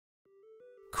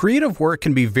Creative work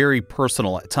can be very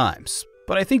personal at times,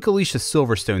 but I think Alicia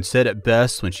Silverstone said it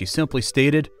best when she simply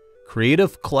stated,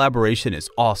 "Creative collaboration is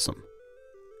awesome."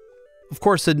 Of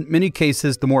course, in many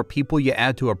cases, the more people you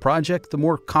add to a project, the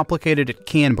more complicated it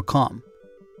can become.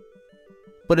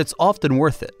 But it's often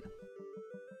worth it.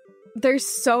 There's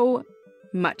so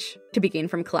much to be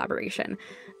gained from collaboration.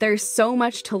 There's so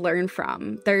much to learn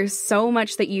from. There's so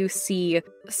much that you see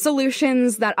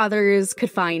solutions that others could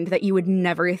find that you would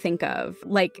never think of.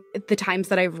 Like the times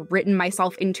that I've written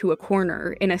myself into a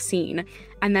corner in a scene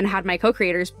and then had my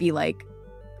co-creators be like,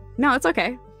 no, it's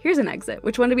okay. Here's an exit.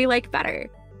 Which one do we like better?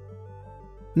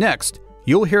 Next,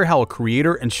 you'll hear how a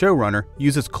creator and showrunner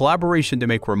uses collaboration to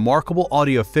make remarkable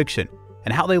audio fiction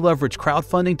and how they leverage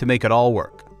crowdfunding to make it all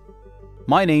work.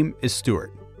 My name is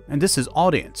Stuart, and this is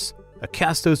Audience, a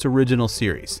Castos original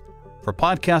series for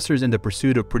podcasters in the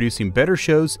pursuit of producing better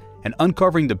shows and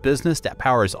uncovering the business that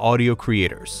powers audio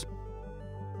creators.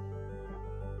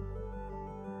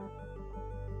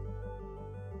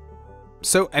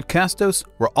 So at Castos,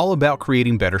 we're all about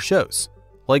creating better shows,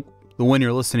 like the one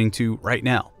you're listening to right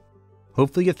now.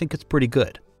 Hopefully you think it's pretty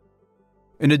good.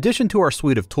 In addition to our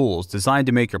suite of tools designed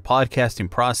to make your podcasting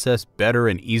process better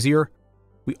and easier,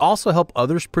 we also help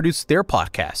others produce their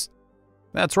podcasts.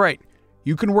 That's right,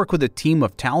 you can work with a team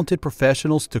of talented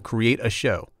professionals to create a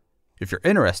show. If you're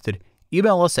interested,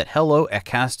 email us at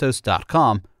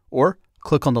hello@castos.com or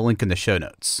click on the link in the show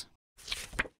notes.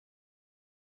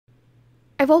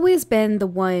 I've always been the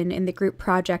one in the group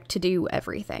project to do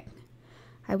everything.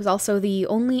 I was also the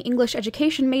only English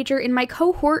education major in my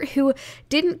cohort who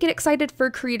didn't get excited for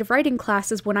creative writing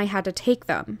classes when I had to take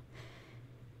them.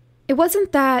 It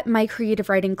wasn't that my creative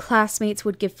writing classmates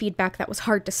would give feedback that was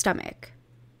hard to stomach.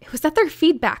 It was that their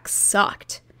feedback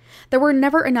sucked. There were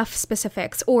never enough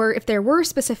specifics, or if there were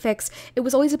specifics, it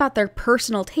was always about their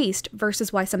personal taste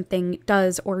versus why something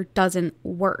does or doesn't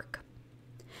work.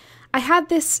 I had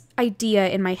this idea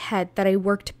in my head that I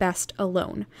worked best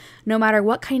alone, no matter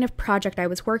what kind of project I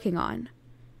was working on.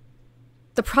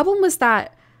 The problem was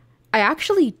that I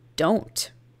actually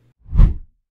don't.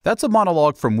 That's a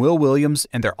monologue from Will Williams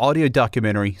and their audio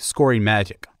documentary, Scoring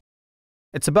Magic.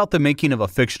 It's about the making of a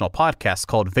fictional podcast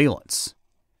called Valence.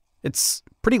 It's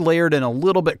pretty layered and a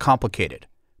little bit complicated,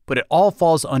 but it all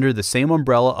falls under the same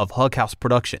umbrella of Hug House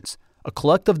Productions, a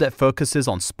collective that focuses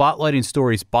on spotlighting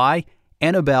stories by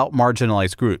and about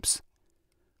marginalized groups.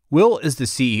 Will is the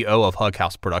CEO of Hug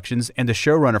House Productions and the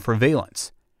showrunner for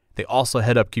Valence. They also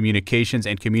head up communications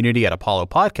and community at Apollo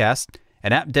Podcast,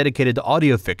 an app dedicated to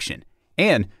audio fiction,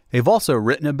 and they've also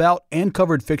written about and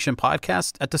covered fiction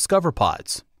podcasts at Discover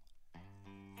Pods.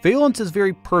 Valence is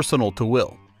very personal to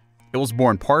Will. It was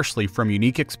born partially from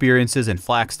unique experiences in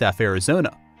Flagstaff,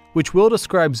 Arizona, which Will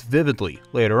describes vividly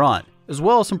later on, as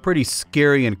well as some pretty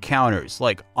scary encounters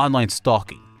like online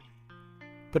stalking.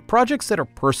 But projects that are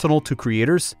personal to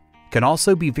creators can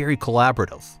also be very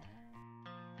collaborative.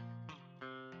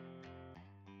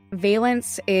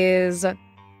 Valence is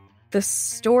the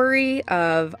story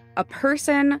of a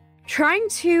person trying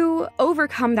to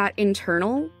overcome that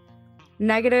internal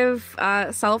negative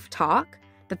self-talk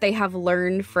that they have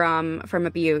learned from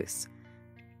abuse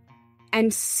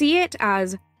and see it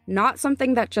as not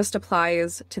something that just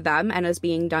applies to them and is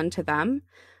being done to them,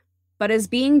 but is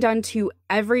being done to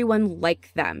everyone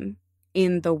like them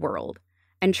in the world,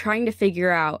 and trying to figure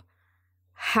out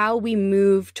how we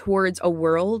move towards a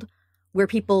world where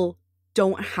people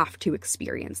don't have to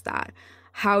experience that,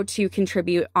 how to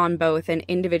contribute on both an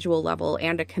individual level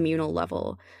and a communal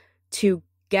level to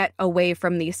get away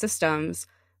from these systems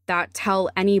that tell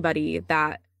anybody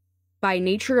that by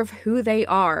nature of who they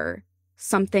are,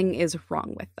 something is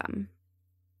wrong with them.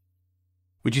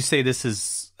 Would you say this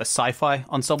is a sci-fi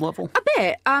on some level? A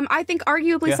bit. I think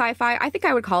arguably sci-fi. I think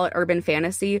I would call it urban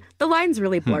fantasy. The lines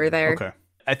really blur there. Okay.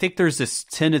 I think there's this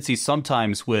tendency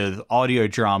sometimes with audio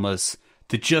dramas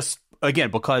to just, again,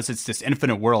 because it's this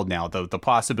infinite world now, the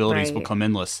possibilities become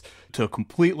endless, to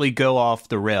completely go off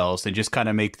the rails and just kind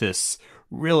of make this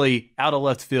really out of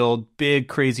left field, big,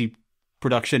 crazy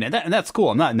production. And that's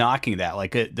cool. I'm not knocking that.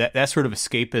 Like that sort of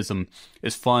escapism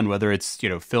is fun, whether it's,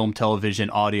 film, television,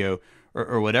 audio,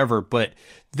 or whatever, but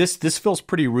this feels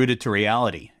pretty rooted to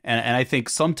reality. And I think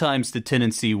sometimes the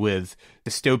tendency with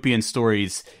dystopian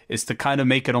stories is to kind of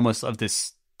make it almost of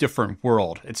this different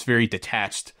world. It's very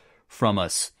detached from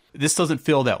us. This doesn't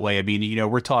feel that way. I mean,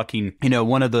 we're talking,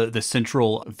 one of the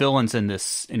central villains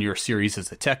in your series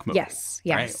is a tech mogul. Yes.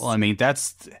 Right? Well, I mean,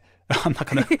 I'm not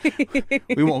gonna,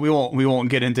 we won't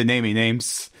get into naming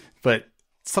names, but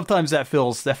sometimes that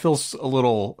feels a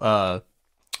little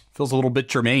bit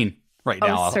germane right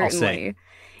now. Certainly. I'll say.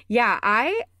 Yeah,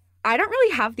 I I don't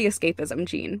really have the escapism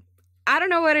gene. I don't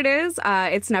know what it is.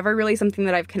 It's never really something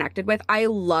that I've connected with. I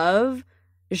love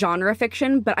genre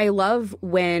fiction, but I love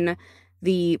when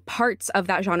the parts of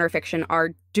that genre fiction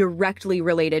are directly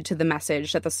related to the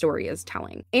message that the story is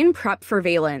telling. In prep for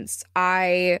Valence,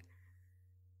 I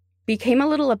became a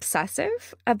little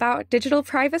obsessive about digital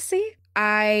privacy.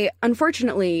 I,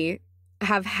 unfortunately,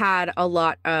 have had a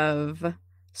lot of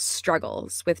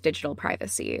struggles with digital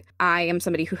privacy. I am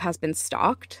somebody who has been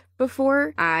stalked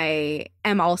before. I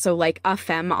am also like a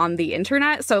femme on the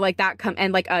internet. So like that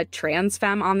and like a trans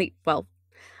femme on the, well,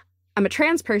 I'm a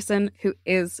trans person who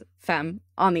is femme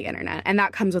on the internet, and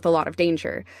that comes with a lot of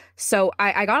danger. So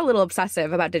I got a little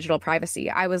obsessive about digital privacy.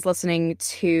 I was listening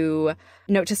to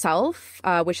Note to Self,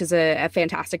 which is a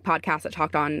fantastic podcast that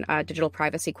talked on digital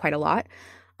privacy quite a lot.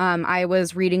 I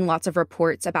was reading lots of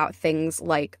reports about things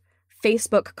like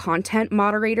Facebook content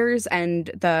moderators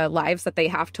and the lives that they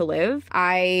have to live.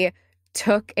 I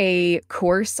took a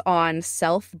course on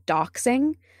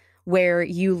self-doxing, where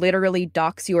you literally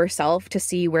dox yourself to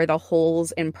see where the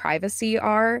holes in privacy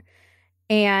are.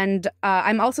 And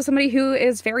I'm also somebody who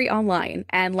is very online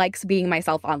and likes being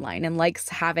myself online and likes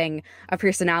having a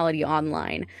personality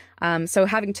online. So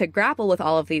having to grapple with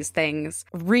all of these things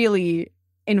really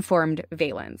informed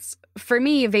Valence. For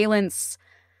me, Valence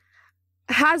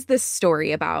has this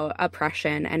story about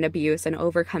oppression and abuse and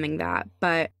overcoming that,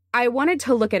 but I wanted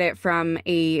to look at it from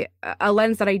a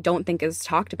lens that I don't think is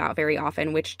talked about very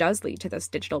often, which does lead to this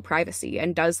digital privacy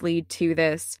and does lead to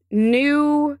this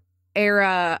new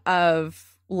era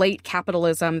of late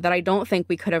capitalism that I don't think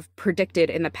we could have predicted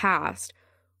in the past,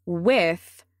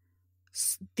 with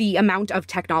the amount of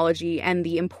technology and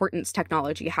the importance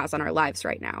technology has on our lives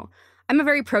right now. I'm a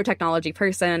very pro-technology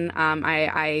person.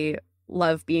 I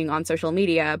love being on social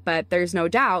media, but there's no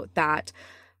doubt that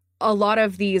a lot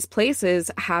of these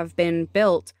places have been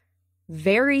built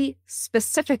very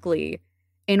specifically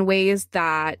in ways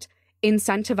that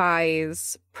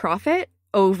incentivize profit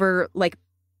over like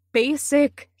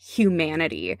basic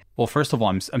humanity. Well, first of all,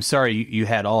 I'm sorry you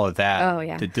had all of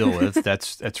that to deal with.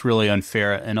 That's really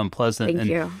unfair and unpleasant. Thank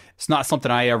you. It's not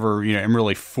something I ever, am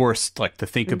really forced like to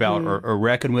think about or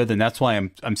reckon with, and that's why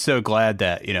I'm so glad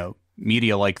that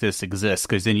media like this exists,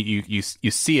 because then you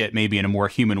see it maybe in a more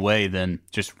human way than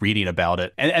just reading about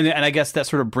it. And I guess that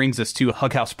sort of brings us to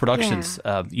Hug House Productions.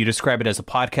 Yeah. You describe it as a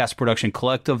podcast production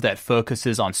collective that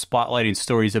focuses on spotlighting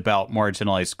stories about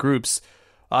marginalized groups.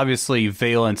 Obviously,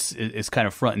 Valence is kind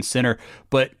of front and center,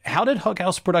 but how did Hug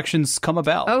House Productions come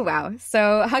about? Oh, wow.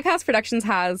 So Hug House Productions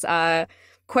has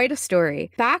quite a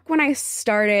story. Back when I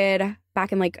started,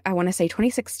 back in I want to say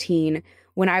 2016,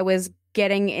 when I was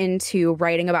getting into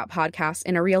writing about podcasts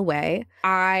in a real way,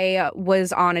 I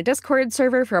was on a Discord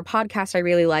server for a podcast I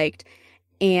really liked,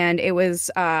 and it was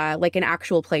like an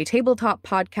actual play tabletop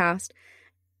podcast.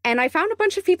 And I found a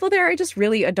bunch of people there I just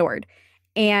really adored.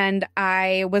 And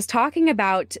I was talking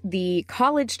about the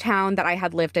college town that I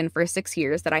had lived in for 6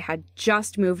 years, that I had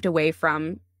just moved away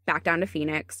from back down to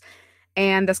Phoenix.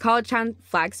 And this college town,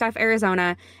 Flagstaff,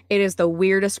 Arizona, it is the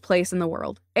weirdest place in the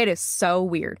world. It is so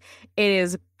weird. It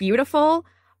is beautiful.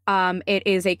 It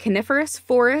is a coniferous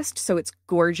forest, so it's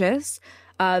gorgeous.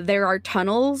 There are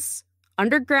tunnels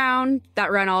underground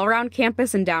that run all around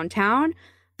campus and downtown.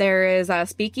 There is a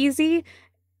speakeasy.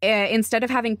 Instead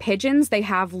of having pigeons, they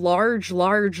have large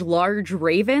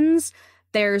ravens.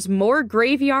 There's more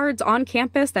graveyards on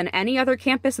campus than any other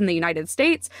campus in the United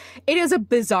States. It is a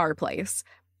bizarre place.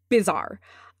 Bizarre.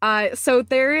 So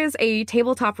there is a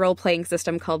tabletop role-playing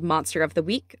system called Monster of the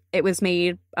Week. It was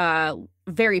made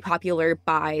very popular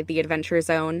by The Adventure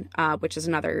Zone, which is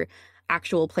another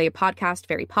actual play podcast,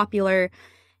 very popular.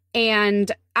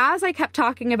 And as I kept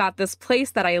talking about this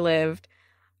place that I lived,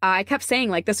 I kept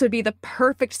saying, this would be the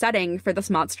perfect setting for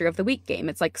this Monster of the Week game.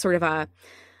 It's like sort of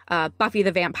a Buffy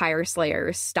the Vampire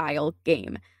Slayer style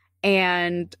game.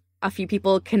 And a few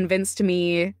people convinced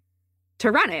me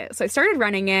to run it. So I started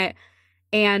running it,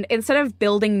 and instead of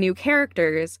building new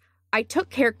characters, I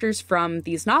took characters from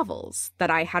these novels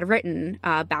that I had written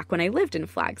back when I lived in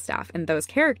Flagstaff. And those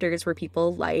characters were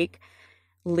people like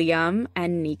Liam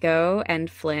and Nico and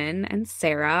Flynn and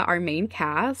Sarah, our main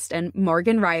cast, and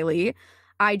Morgan Riley.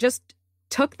 I just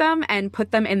took them and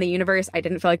put them in the universe. I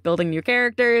didn't feel like building new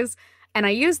characters, and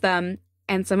I used them.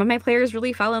 And some of my players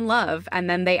really fell in love. And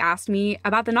then they asked me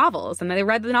about the novels, and then they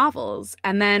read the novels.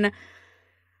 And then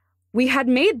we had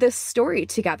made this story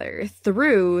together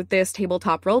through this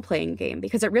tabletop role-playing game,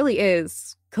 because it really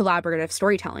is collaborative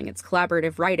storytelling. It's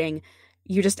collaborative writing.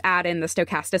 you just add in the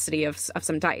stochasticity of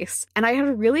some dice. And I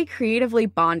had really creatively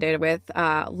bonded with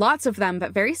lots of them,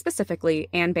 but very specifically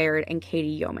Anne Baird and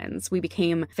Katie Yeomans. We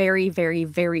became very, very,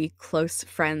 very close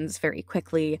friends very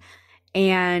quickly.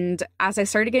 And as I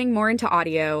started getting more into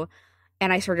audio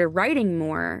and I started writing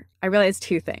more, I realized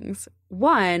two things.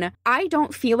 One, I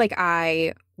don't feel like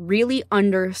I really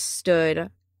understood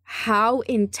how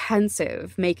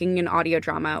intensive making an audio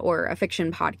drama or a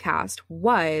fiction podcast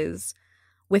was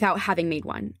without having made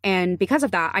one. And because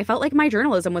of that, I felt like my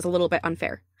journalism was a little bit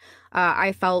unfair.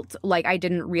 I felt like I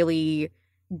didn't really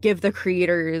give the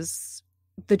creators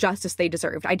the justice they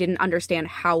deserved. I didn't understand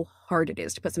how hard it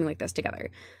is to put something like this together.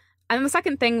 And the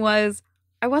second thing was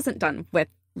I wasn't done with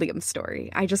Liam's story.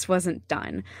 I just wasn't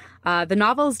done. The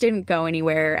novels didn't go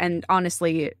anywhere. And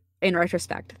honestly, in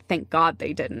retrospect, thank God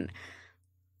they didn't.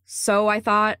 So I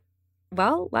thought,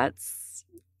 well, let's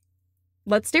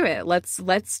do it.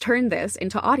 Let's turn this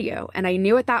into audio. And I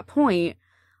knew at that point,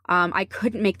 I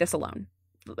couldn't make this alone.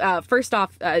 First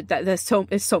off, this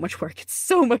is so much work. It's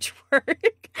so much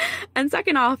work. And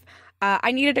second off,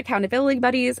 I needed accountability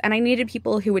buddies, and I needed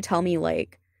people who would tell me,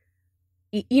 like,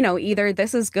 either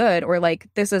this is good or like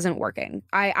this isn't working.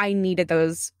 I needed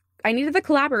those. I needed the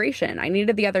collaboration. I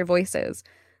needed the other voices.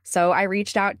 So I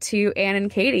reached out to Anne and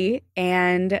Katie,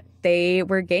 and they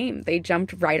were game. They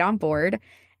jumped right on board.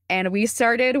 And we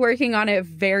started working on it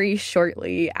very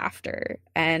shortly after.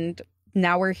 And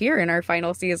now we're here in our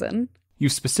final season.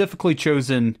 You've specifically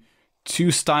chosen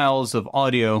two styles of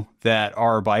audio that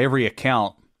are, by every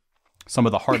account, some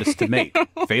of the hardest to make.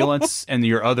 Valence and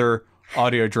your other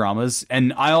audio dramas.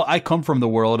 And I come from the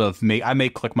world of, I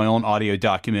make like my own audio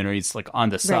documentaries like on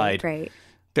the side. Right.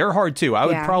 They're hard too. I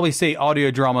would probably say audio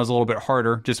drama is a little bit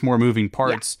harder, just more moving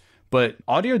parts. Yeah. But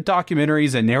audio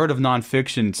documentaries and narrative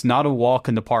nonfiction, it's not a walk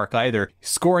in the park either.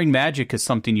 Scoring magic is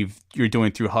something you're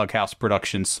doing through Hug House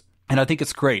Productions. And I think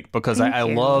it's great because I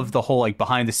love the whole like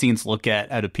behind the scenes look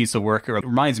at a piece of work. It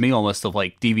reminds me almost of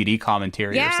like DVD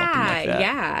commentary or something like that.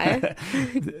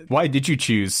 Yeah. Why did you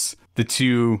choose the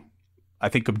two, I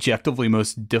think, objectively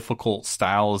most difficult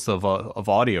styles of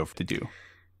audio to do?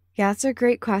 Yeah, that's a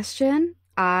great question.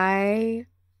 I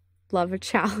love a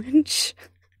challenge.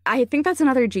 I think that's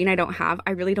another gene I don't have.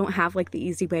 I really don't have like the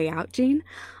easy way out gene.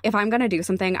 If I'm going to do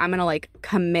something, I'm going to like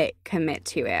commit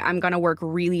to it. I'm going to work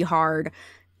really hard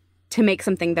to make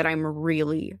something that I'm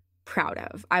really proud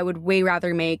of. I would way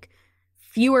rather make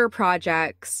fewer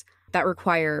projects that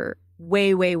require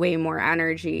way, way, way more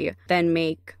energy than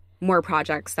make more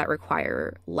projects that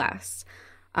require less.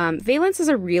 Valence is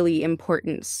a really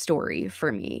important story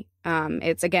for me.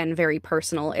 It's, again, very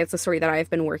personal. It's a story that I've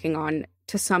been working on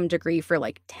to some degree for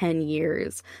like 10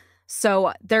 years.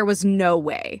 So there was no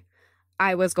way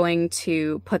I was going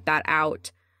to put that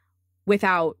out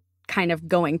without kind of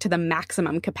going to the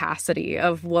maximum capacity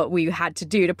of what we had to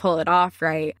do to pull it off,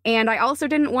 right? And I also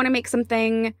didn't want to make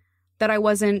something that I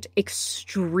wasn't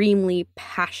extremely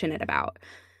passionate about.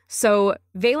 So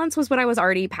Valence was what I was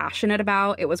already passionate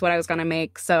about. It was what I was going to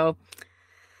make. So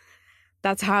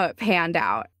that's how it panned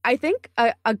out. I think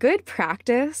a good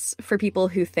practice for people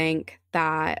who think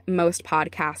that most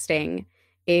podcasting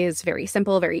is very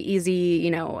simple, very easy,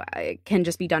 it can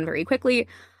just be done very quickly.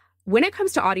 When it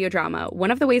comes to audio drama,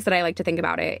 one of the ways that I like to think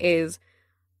about it is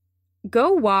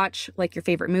go watch like your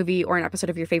favorite movie or an episode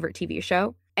of your favorite TV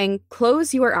show and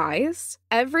close your eyes.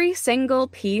 Every single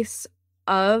piece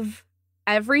of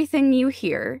everything you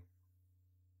hear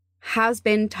has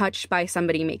been touched by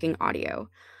somebody making audio.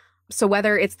 So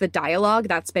whether it's the dialogue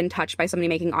that's been touched by somebody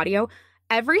making audio,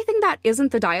 everything that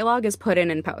isn't the dialogue is put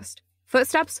in post.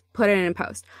 Footsteps, put in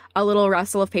post. A little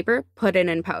rustle of paper, put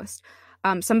in post.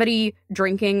 Somebody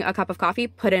drinking a cup of coffee,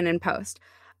 put in post.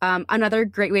 Another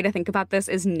great way to think about this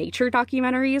is nature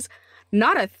documentaries.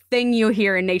 Not a thing you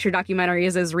hear in nature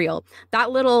documentaries is real.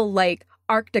 That little like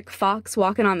Arctic fox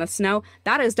walking on the snow,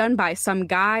 that is done by some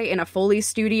guy in a Foley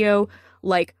studio,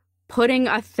 like putting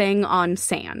a thing on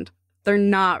sand. They're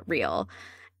not real.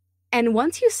 And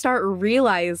once you start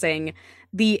realizing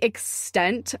the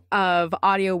extent of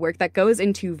audio work that goes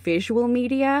into visual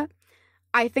media,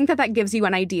 I think that gives you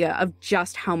an idea of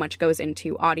just how much goes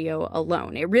into audio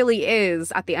alone. It really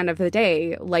is, at the end of the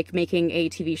day, like making a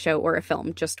TV show or a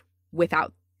film, just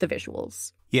without the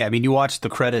visuals. Yeah, I mean, you watch the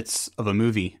credits of a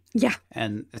movie. Yeah.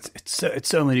 And it's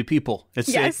so many people.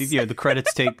 Yes. The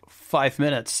credits take 5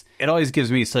 minutes. It always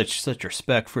gives me such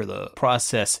respect for the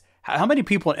process. How many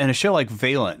people in a show like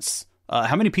Valence,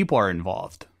 how many people are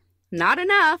involved? Not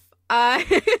enough.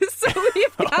 So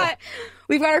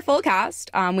we've got our full cast.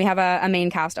 We have a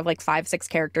main cast of like 5-6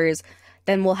 characters.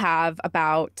 Then we'll have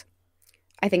about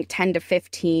I think, 10 to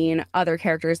 15 other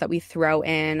characters that we throw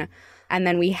in. And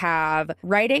then we have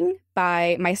writing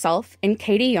by myself and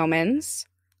Katie Yeomans.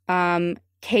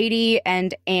 Katie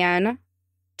and Anne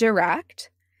direct.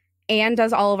 Anne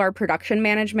does all of our production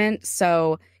management.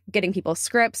 So getting people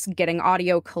scripts, getting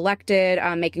audio collected,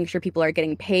 making sure people are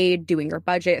getting paid, doing your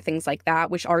budget, things like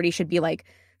that, which already should be like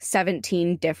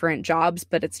 17 different jobs,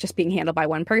 but it's just being handled by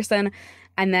one person.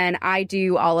 And then I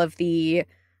do all of the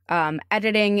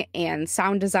editing and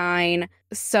sound design.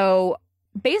 So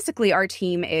basically our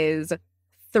team is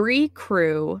 3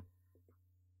 crew,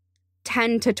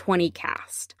 10 to 20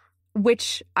 cast,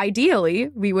 which ideally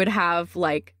we would have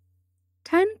like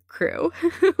 10 crew,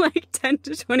 like 10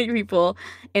 to 20 people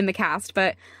in the cast.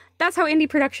 But that's how indie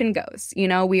production goes. You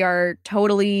know, we are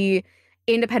totally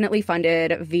independently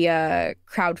funded via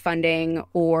crowdfunding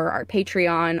or our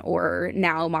Patreon or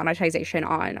now monetization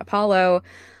on Apollo.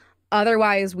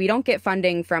 Otherwise, we don't get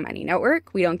funding from any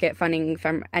network. We don't get funding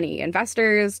from any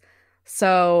investors.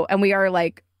 So, and we are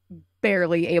like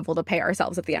barely able to pay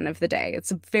ourselves at the end of the day.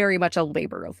 It's very much a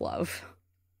labor of love.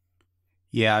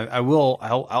 Yeah, I will.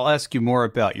 I'll ask you more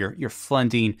about your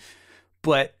funding,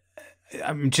 but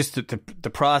I'm just the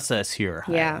process here.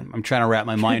 Yeah. I'm trying to wrap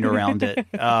my mind around it.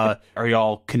 Are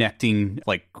y'all connecting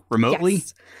like remotely?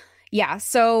 Yes. Yeah.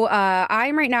 So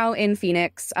I'm right now in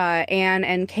Phoenix. Anne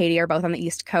and Katie are both on the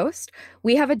East Coast.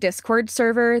 We have a Discord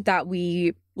server that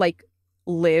we like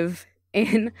live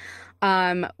in.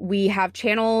 We have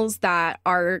channels that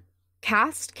our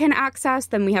cast can access.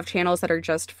 Then we have channels that are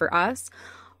just for us.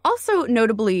 Also,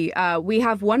 notably, we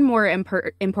have one more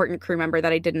important crew member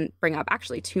that I didn't bring up.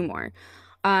 Actually, 2 more.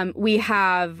 We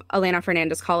have Alana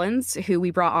Fernandez-Collins, who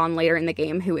we brought on later in the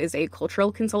game, who is a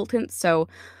cultural consultant. So,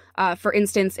 for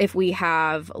instance, if we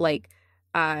have like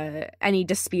any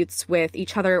disputes with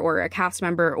each other or a cast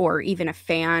member or even a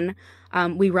fan,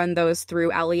 we run those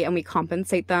through Ellie and we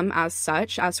compensate them as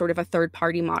such, as sort of a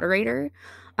third-party moderator.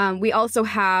 We also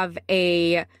have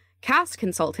a cast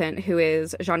consultant who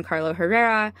is Giancarlo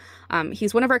Herrera.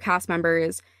 He's one of our cast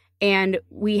members, and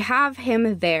we have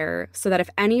him there so that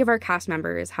if any of our cast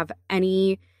members have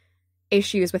any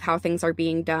issues with how things are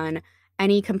being done,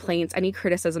 any complaints, any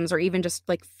criticisms, or even just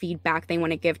like feedback they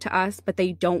want to give to us, but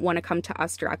they don't want to come to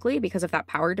us directly because of that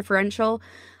power differential,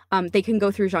 they can go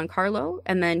through Giancarlo,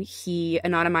 and then he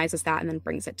anonymizes that and then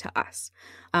brings it to us.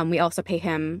 We also pay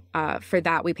him for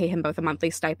that. We pay him both a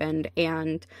monthly stipend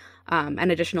and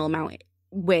an additional amount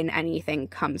when anything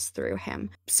comes through him.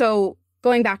 So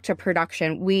going back to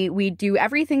production, we do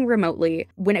everything remotely.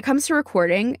 When it comes to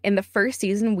recording, in the first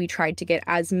season, we tried to get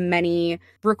as many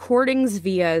recordings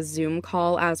via Zoom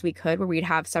call as we could, where we'd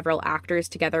have several actors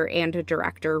together and a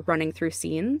director running through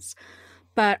scenes.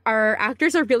 But our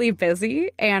actors are really busy,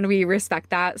 and we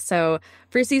respect that. So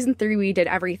for season 3, we did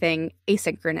everything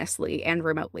asynchronously and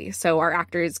remotely. So our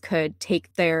actors could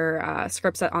take their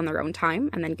scripts on their own time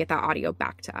and then get that audio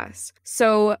back to us.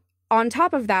 So on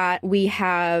top of that, we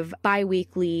have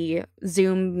bi-weekly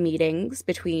Zoom meetings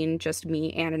between just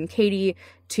me, Anne, and Katie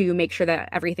to make sure that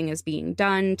everything is being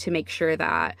done, to make sure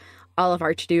that all of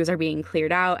our to-dos are being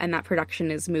cleared out and that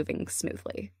production is moving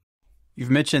smoothly. You've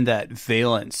mentioned that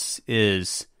Valence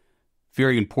is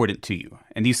very important to you.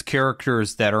 And these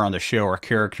characters that are on the show are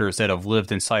characters that have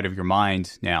lived inside of your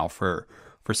mind now for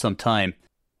some time.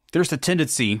 There's a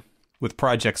tendency with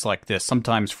projects like this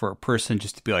sometimes for a person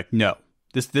just to be like, no,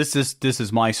 this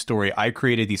is my story. I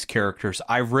created these characters.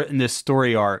 I've written this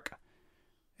story arc.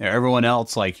 Everyone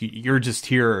else, like, you're just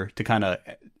here to kind of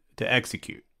to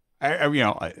execute.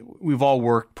 We've all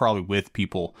worked probably with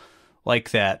people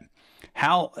like that.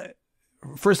 How...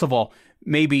 First of all,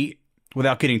 maybe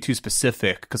without getting too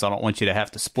specific, because I don't want you to have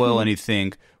to spoil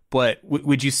anything, but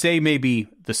would you say maybe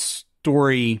the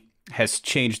story has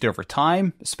changed over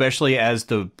time, especially as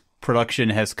the production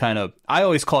has kind of, I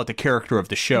always call it the character of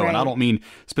the show, and I don't mean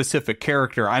specific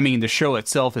character, I mean the show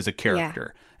itself is a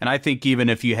character. Yeah. And I think even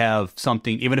if you have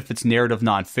something, even if it's narrative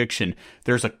nonfiction,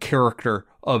 there's a character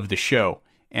of the show,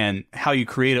 and how you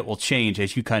create it will change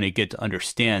as you kind of get to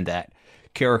understand that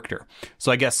character.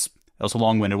 So I guess that was a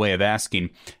long-winded way of asking,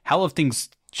 how have things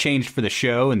changed for the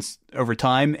show and over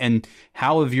time, and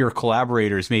how have your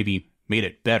collaborators maybe made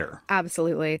it better?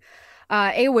 Absolutely.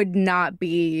 It would not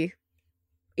be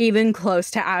even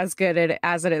close to as good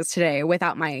as it is today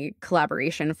without my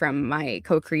collaboration from my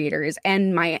co-creators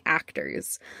and my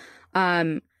actors.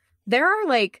 There are,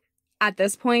 like, at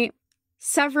this point,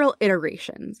 several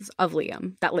iterations of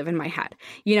Liam that live in my head.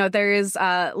 You know, there's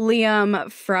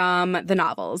Liam from the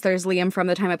novels. There's Liam from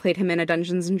the time I played him in a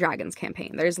Dungeons and Dragons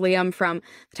campaign. There's Liam from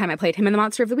the time I played him in the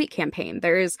Monster of the Week campaign.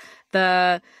 There's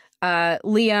the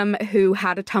Liam, who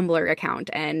had a Tumblr account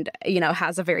and,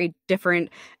 has a very different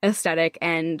aesthetic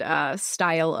and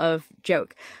style of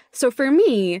joke. So for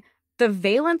me, the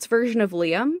Valence version of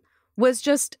Liam was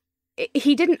just,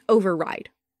 he didn't override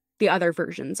the other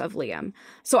versions of Liam.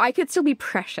 So I could still be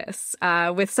precious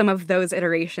with some of those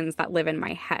iterations that live in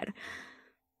my head.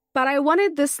 But I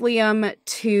wanted this Liam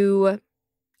to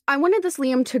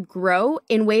grow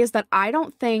in ways that I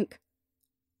don't think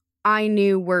I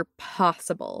knew were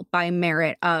possible by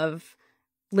merit of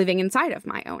living inside of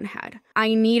my own head.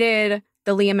 I needed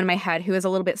the Liam in my head who is a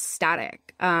little bit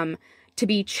static to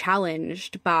be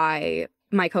challenged by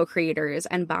my co-creators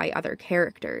and by other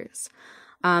characters.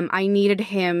 I needed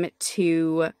him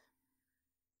to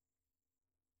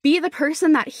be the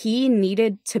person that he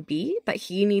needed to be, that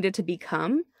he needed to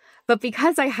become. But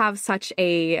because I have such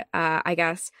a,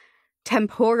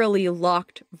 temporally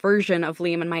locked version of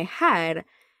Liam in my head,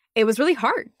 it was really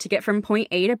hard to get from point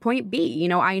A to point B.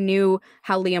 I knew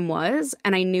how Liam was,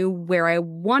 and I knew where I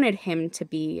wanted him to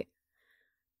be.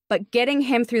 But getting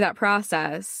him through that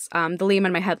process, the Liam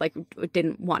in my head,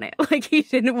 didn't want it. He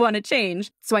didn't want to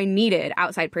change. So I needed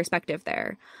outside perspective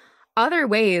there. Other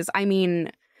ways,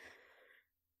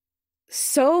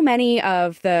 so many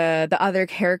of the other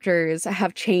characters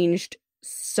have changed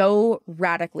so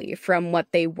radically from what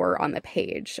they were on the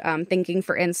page. Thinking,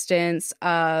 for instance,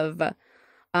 of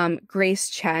Grace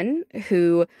Chen,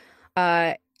 who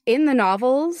in the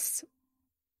novels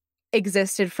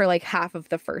existed for half of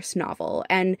the first novel.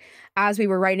 And as we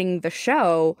were writing the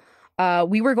show,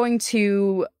 we were going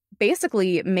to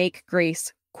basically make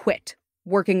Grace quit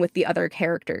working with the other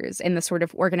characters in the sort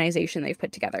of organization they've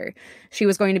put together. She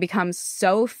was going to become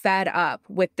so fed up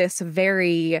with this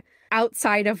very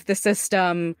outside of the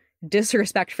system,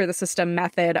 disrespect for the system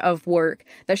method of work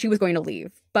that she was going to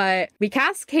leave. But we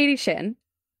cast Katie Chin,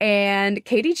 and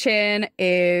Katie Chin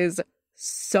is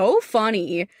so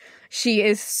funny. She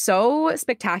is so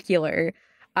spectacular.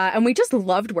 And we just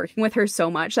loved working with her so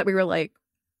much that we were like,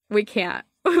 we can't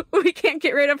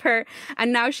get rid of her.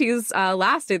 And now she's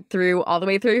lasted all the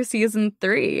way through season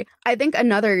 3. I think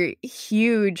another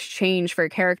huge change for a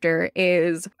character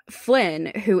is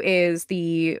Flynn, who is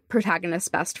the protagonist's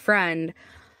best friend.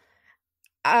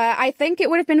 I think it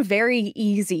would have been very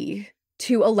easy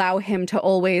to allow him to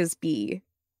always be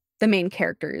the main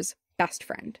character's best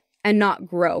friend and not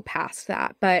grow past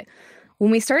that. But when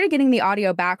we started getting the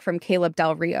audio back from Caleb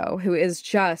Del Rio, who is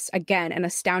just, again, an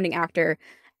astounding actor,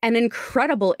 an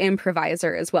incredible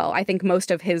improviser as well. I think most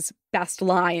of his best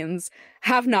lines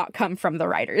have not come from the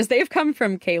writers. They've come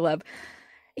from Caleb.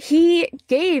 He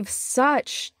gave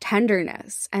such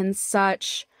tenderness and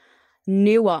such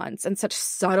nuance and such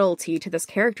subtlety to this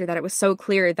character that it was so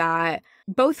clear that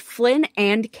both Flynn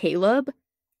and Caleb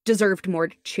deserved more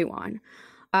to chew on.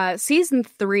 Season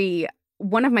 3,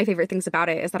 one of my favorite things about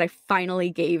it is that I finally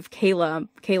gave Caleb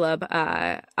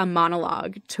a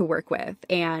monologue to work with,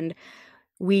 and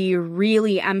we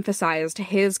really emphasized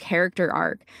his character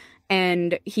arc.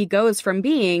 And he goes from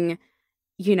being,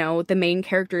 the main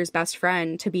character's best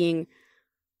friend to being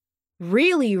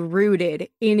really rooted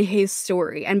in his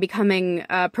story and becoming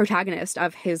a protagonist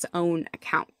of his own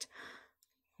account.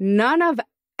 None of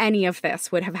any of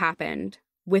this would have happened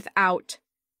without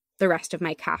the rest of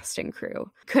my cast and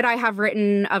crew. Could I have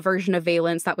written a version of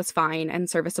Valence that was fine and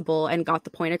serviceable and got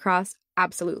the point across?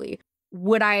 Absolutely.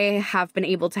 Would I have been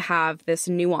able to have this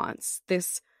nuance,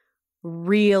 this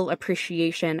real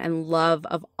appreciation and love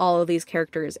of all of these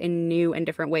characters in new and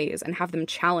different ways and have them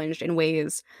challenged in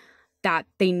ways that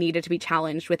they needed to be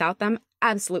challenged without them?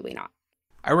 Absolutely not.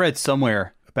 I read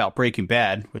somewhere about Breaking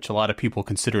Bad, which a lot of people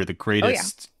consider the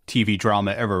greatest TV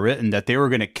drama ever written, that they were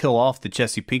going to kill off the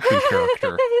Jesse Pinkman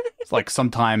character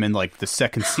sometime in the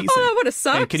second season. Oh, that would have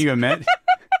sucked. And can you imagine?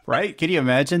 Right? Can you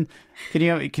imagine? Can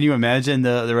you imagine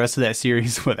the rest of that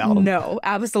series without him? No,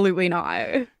 absolutely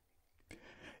not.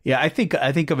 Yeah, I think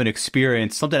of an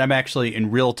experience, something I'm actually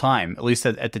in real time, at least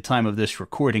at the time of this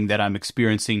recording, that I'm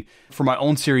experiencing for my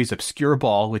own series, Obscure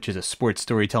Ball, which is a sports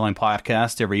storytelling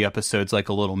podcast. Every episode's like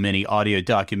a little mini audio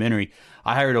documentary.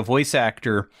 I hired a voice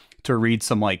actor to read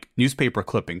some newspaper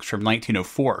clippings from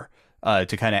 1904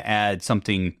 to kind of add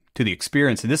something to the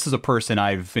experience. And this is a person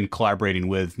I've been collaborating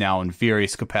with now in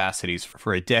various capacities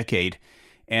for a decade.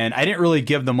 And I didn't really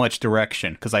give them much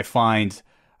direction because I find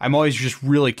I'm always just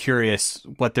really curious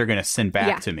what they're going to send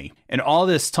back to me. And all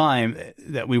this time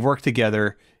that we worked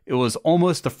together, it was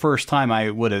almost the first time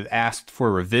I would have asked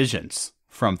for revisions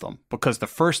from them, because the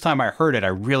first time I heard it, I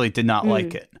really did not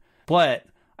like it. But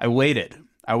I waited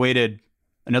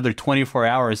another 24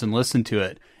 hours and listened to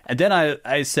it. And then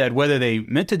I said, whether they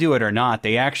meant to do it or not,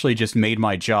 they actually just made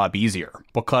my job easier,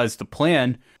 because the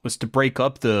plan was to break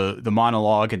up the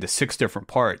monologue into 6 different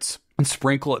parts and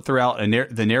sprinkle it throughout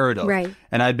the narrative. Right.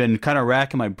 And I'd been kind of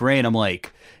racking my brain. I'm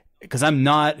like, because I'm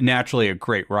not naturally a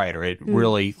great writer. It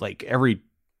really, like, every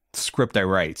script I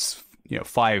write's,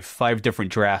 five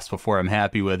different drafts before I'm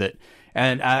happy with it.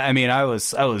 And I mean, I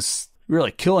was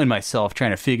really killing myself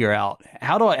trying to figure out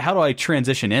how do I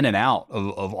transition in and out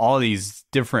of all these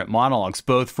different monologues,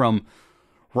 both from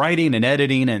writing and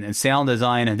editing and sound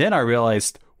design. And then I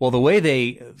realized, well, the way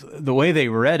they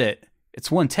read it,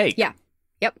 it's one take. Yeah.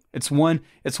 Yep. It's one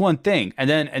thing. And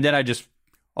then I just,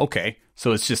 okay.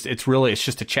 So it's just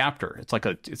a chapter. It's like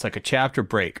a chapter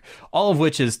break. All of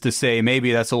which is to say,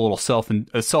 maybe that's a little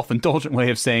self-indulgent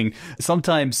way of saying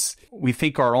sometimes we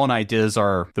think our own ideas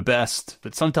are the best,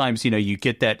 but sometimes, you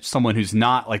get that someone who's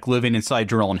not like living inside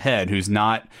your own head, who's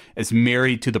not as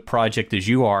married to the project as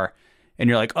you are. And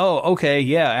you're like, oh, okay,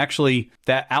 yeah, actually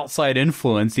that outside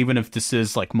influence, even if this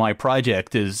is like my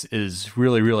project, is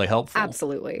really, really helpful.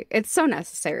 Absolutely. It's so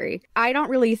necessary. I don't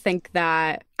really think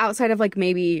that outside of like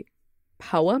maybe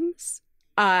poems,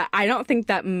 I don't think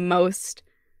that most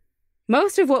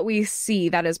of what we see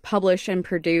that is published and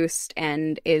produced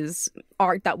and is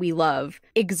art that we love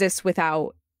exists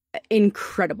without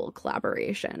incredible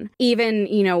collaboration. Even,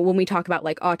 when we talk about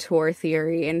like auteur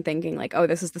theory and thinking like, oh,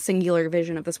 this is the singular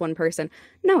vision of this one person.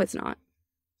 No, it's not.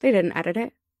 They didn't edit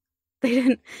it. They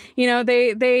didn't,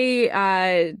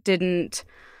 they didn't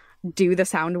do the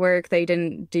sound work. They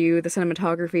didn't do the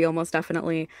cinematography, almost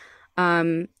definitely.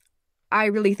 I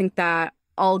really think that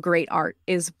all great art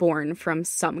is born from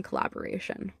some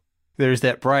collaboration. There's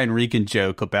that Brian Regan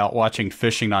joke about watching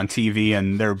fishing on TV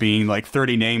and there being like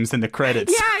 30 names in the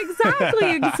credits. Yeah,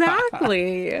 exactly.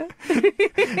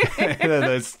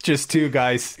 That's just two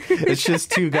guys. It's just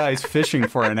 2 guys fishing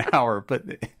for an hour, but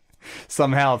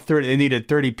somehow they needed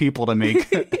 30 people to make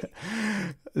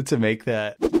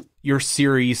that. Your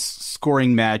series,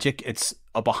 Scoring Magic, it's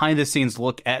a behind-the-scenes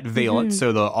look at Valence.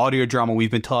 So the audio drama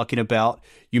we've been talking about,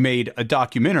 you made a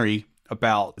documentary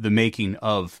about the making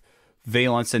of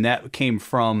Valence, and that came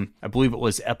from, I believe it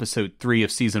was episode 3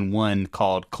 of season 1,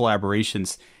 called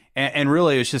Collaborations. And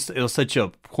really, it was such a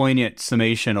poignant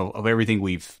summation of everything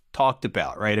we've talked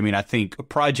about, right? I mean, I think a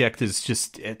project is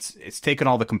just, it's taken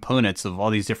all the components of all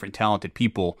these different talented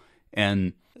people,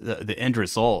 and the end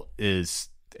result is,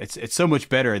 it's so much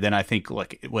better than I think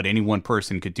like what any one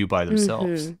person could do by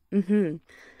themselves.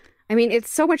 I mean,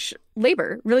 it's so much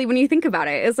labor, really, when you think about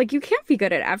it. It's like, you can't be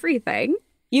good at everything.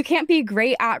 You can't be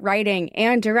great at writing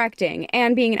and directing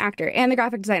and being an actor and the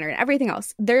graphic designer and everything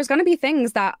else. There's going to be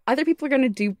things that other people are going to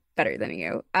do better than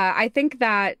you. I think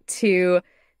that to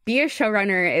be a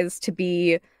showrunner is to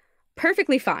be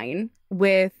perfectly fine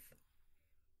with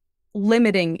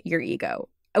limiting your ego,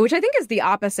 which I think is the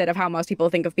opposite of how most people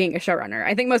think of being a showrunner.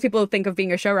 I think most people think of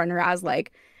being a showrunner as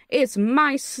like, it's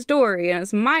my story and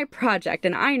it's my project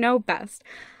and I know best.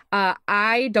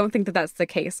 I don't think that that's the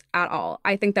case at all.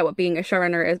 I think that what being a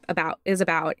showrunner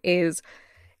is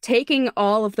taking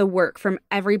all of the work from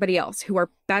everybody else who are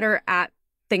better at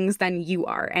things than you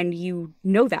are, and you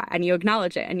know that, and you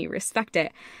acknowledge it, and you respect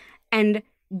it, and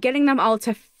getting them all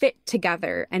to fit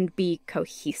together and be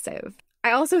cohesive.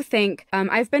 I also think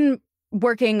I've been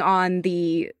working on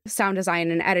the sound design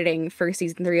and editing for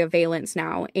season 3 of Valence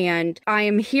now, and I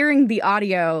am hearing the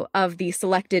audio of the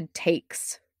selected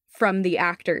takes from the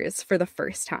actors for the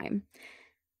first time.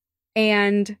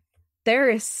 And there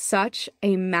is such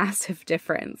a massive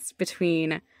difference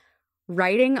between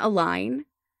writing a line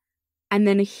and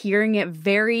then hearing it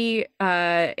very,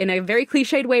 in a very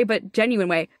cliched way, but genuine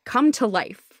way, come to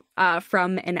life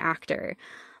from an actor.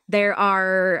 There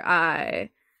are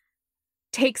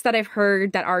takes that I've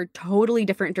heard that are totally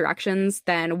different directions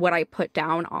than what I put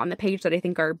down on the page that I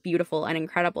think are beautiful and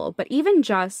incredible. But even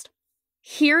just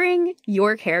hearing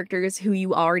your characters who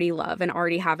you already love and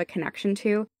already have a connection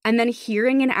to, and then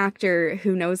hearing an actor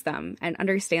who knows them and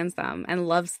understands them and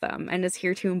loves them and is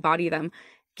here to embody them,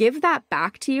 give that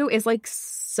back to you is like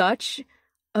such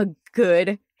a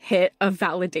good hit of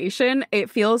validation. It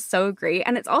feels so great.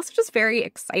 And it's also just very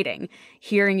exciting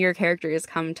hearing your characters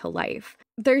come to life.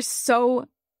 There's so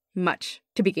much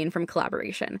to be gained from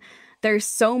collaboration. There's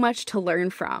so much to learn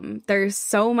from. There's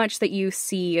so much that you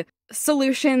see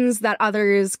solutions that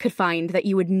others could find that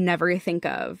you would never think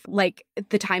of. Like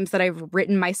the times that I've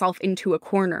written myself into a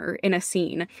corner in a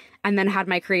scene and then had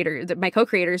my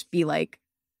co-creators be like,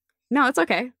 no, it's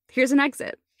okay. Here's an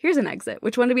exit. here's an exit.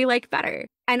 Which one do we like better?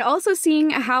 And also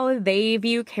seeing how they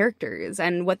view characters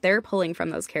and what they're pulling from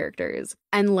those characters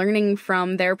and learning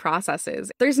from their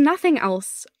processes. There's nothing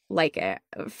else like it.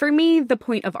 For me, the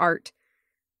point of art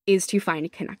is to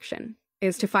find connection,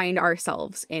 is to find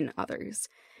ourselves in others.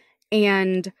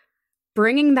 And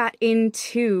bringing that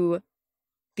into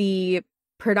the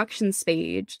production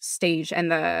stage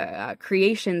and the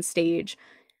creation stage,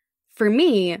 for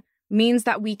me, means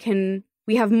that we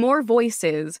have more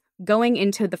voices going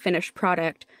into the finished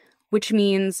product, which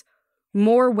means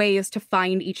more ways to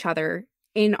find each other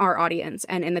in our audience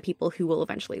and in the people who will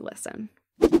eventually listen.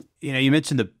 You know, you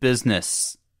mentioned the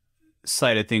business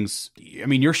side of things. I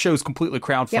mean, your show is completely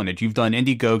crowdfunded. Yep. You've done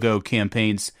Indiegogo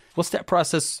campaigns. What's that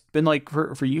process been like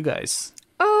for you guys?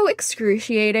 Oh,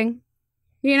 excruciating.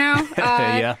 You know?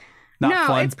 Yeah. Not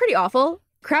fun. It's pretty awful.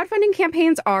 Crowdfunding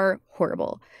campaigns are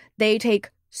horrible. They take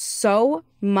so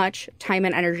much time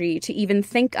and energy to even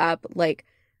think up, like,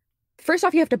 first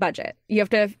off, you have to budget. You have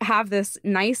to have this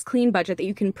nice, clean budget that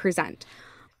you can present.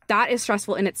 That is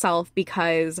stressful in itself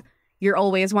because you're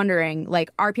always wondering,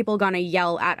 like, are people going to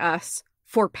yell at us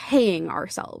for paying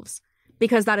ourselves?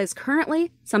 Because that is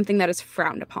currently something that is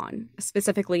frowned upon,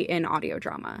 specifically in audio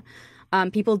drama.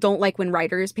 People don't like when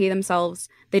writers pay themselves.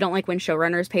 They don't like when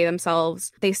showrunners pay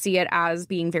themselves. They see it as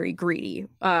being very greedy,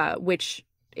 which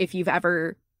if you've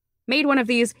ever made one of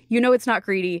these, you know it's not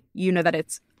greedy. You know that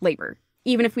it's labor.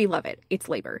 Even if we love it, it's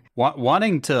labor.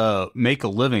 Wanting to make a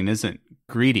living isn't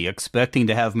greedy. Expecting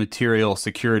to have material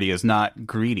security is not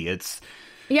greedy. It's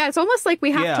almost like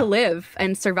we have to live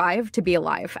and survive to be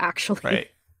alive, actually. Right.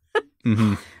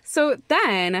 Mm-hmm. So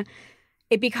then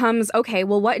it becomes, okay,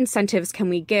 well, what incentives can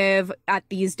we give at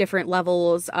these different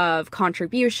levels of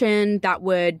contribution that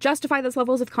would justify those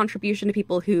levels of contribution to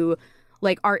people who,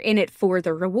 like, are in it for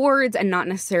the rewards and not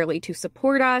necessarily to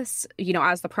support us, you know,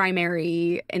 as the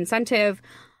primary incentive.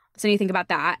 So you think about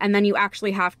that. And then you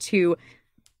actually have to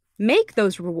make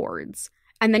those rewards.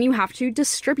 And then you have to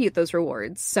distribute those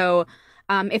rewards. So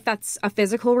if that's a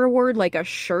physical reward, like a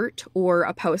shirt or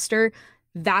a poster,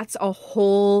 that's a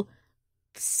whole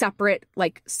separate,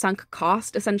 like, sunk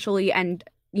cost, essentially. And,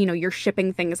 you know, you're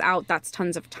shipping things out. That's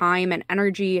tons of time and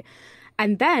energy.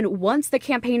 And then once the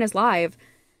campaign is live,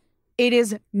 it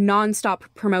is nonstop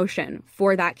promotion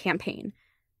for that campaign.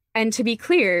 And to be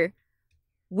clear,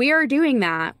 we are doing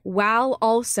that while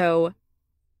also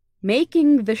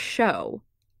making the show.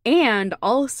 And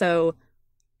also,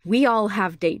 we all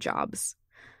have day jobs.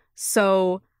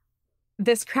 So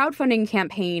this crowdfunding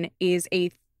campaign is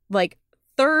a, like,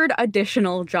 third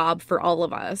additional job for all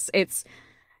of us. It's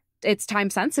time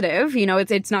sensitive, you know,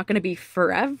 it's not going to be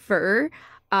forever.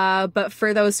 But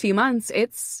for those few months,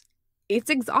 it's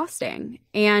exhausting.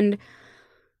 And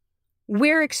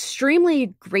we're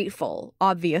extremely grateful,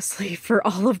 obviously, for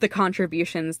all of the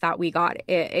contributions that we got.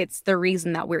 It's the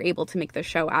reason that we're able to make the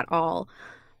show at all.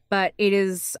 But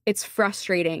it's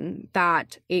frustrating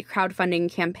that a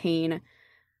crowdfunding campaign,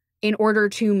 in order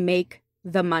to make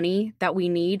the money that we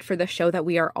need for the show that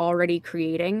we are already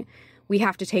creating, we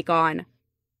have to take on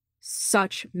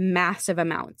such massive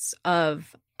amounts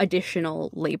of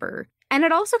additional labor. And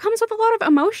it also comes with a lot of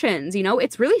emotions, you know,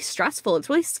 it's really stressful, it's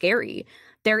really scary.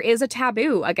 There is a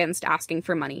taboo against asking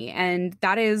for money, and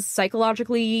that is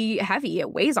psychologically heavy.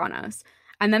 It weighs on us.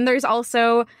 And then there's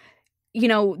also, you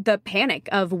know, the panic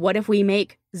of, what if we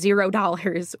make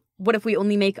 $0? What if we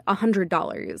only make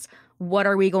 $100? What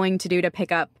are we going to do to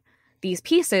pick up these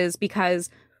pieces? Because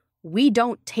we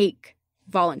don't take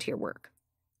volunteer work.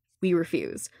 We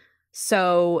refuse.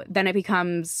 So then it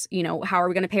becomes, you know, how are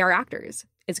we going to pay our actors?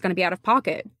 It's going to be out of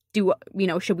pocket.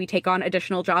 Should we take on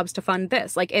additional jobs to fund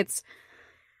this? Like, it's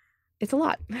a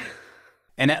lot.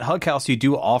 And at Hug House, you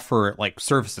do offer, like,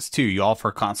 services too. You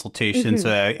offer consultations.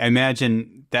 Mm-hmm. So I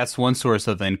imagine that's one source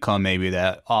of income, maybe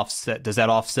does that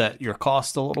offset your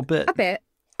cost a little bit? A bit.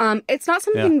 It's not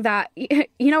something that,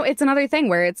 you know, it's another thing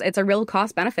where it's a real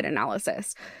cost benefit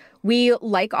analysis. We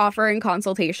like offering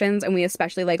consultations, and we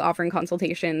especially like offering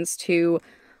consultations to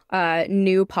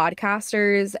new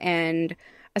podcasters and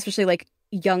especially, like,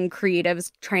 young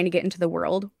creatives trying to get into the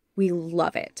world. We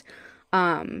love it.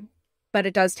 But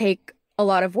it does take a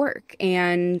lot of work,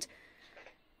 and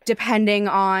depending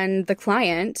on the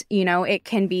client, you know, it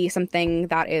can be something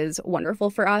that is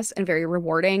wonderful for us and very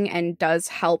rewarding and does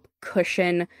help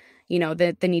cushion, you know,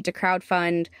 the need to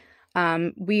crowdfund.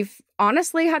 We've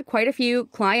honestly had quite a few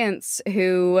clients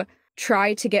who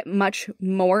try to get much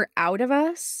more out of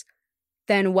us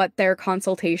than what their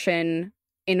consultation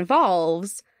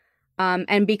involves.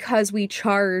 And because we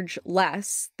charge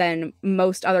less than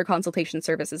most other consultation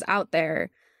services out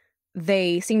there,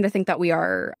 they seem to think that we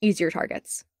are easier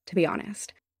targets to be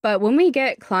honest. But when we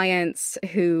get clients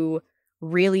who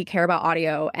really care about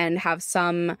audio and have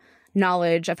some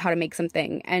knowledge of how to make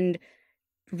something and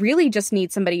really just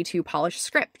need somebody to polish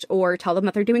script or tell them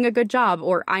that they're doing a good job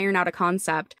or iron out a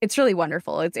concept, it's really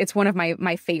wonderful. It's one of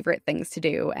my favorite things to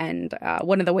do, and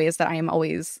one of the ways that I am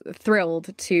always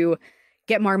thrilled to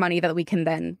get more money that we can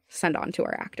then send on to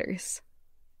our actors.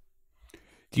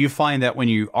 Do you find that when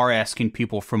you are asking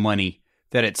people for money,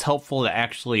 that it's helpful to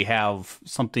actually have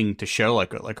something to show,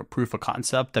 like a proof of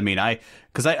concept? I mean,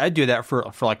 because I do that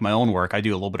for like my own work. I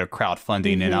do a little bit of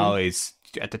crowdfunding, and I always,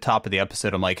 at the top of the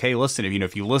episode, I'm like, hey, listen,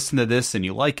 if you listen to this and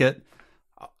you like it,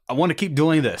 I want to keep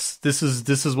doing this. This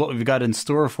is what we've got in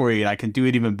store for you, and I can do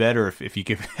it even better if you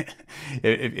give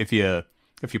if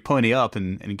you pony up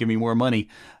and give me more money.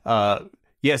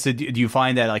 Yeah. So do you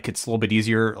find that like it's a little bit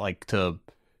easier, like to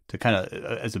kind of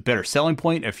as a better selling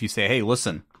point if you say, hey,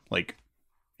 listen, like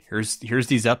here's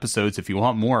these episodes. If you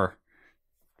want more,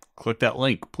 click that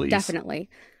link, please. Definitely.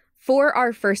 For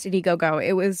our first Indiegogo,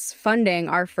 it was funding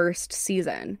our first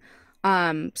season.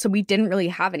 So we didn't really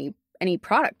have any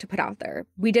product to put out there.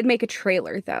 We did make a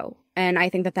trailer though, and I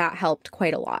think that helped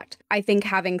quite a lot. I think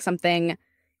having something,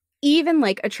 even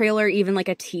like a trailer, even like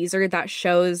a teaser that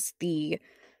shows the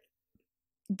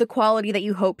quality that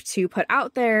you hope to put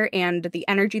out there and the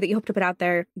energy that you hope to put out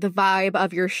there, the vibe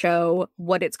of your show,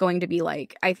 what it's going to be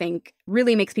like, I think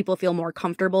really makes people feel more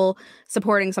comfortable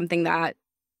supporting something that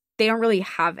they don't really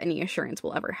have any assurance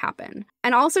will ever happen.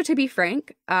 And also, to be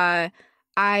frank,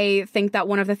 I think that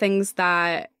one of the things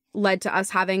that led to us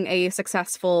having a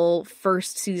successful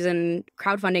first season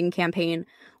crowdfunding campaign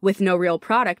with no real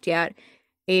product yet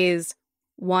is,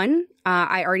 one,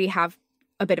 I already have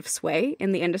a bit of sway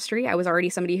in the industry. I was already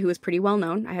somebody who was pretty well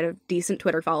known. I had a decent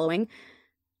Twitter following.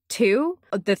 Two,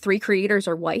 the three creators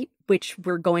are white, which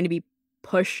we're going to be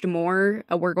pushed more.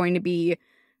 We're going to be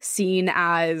seen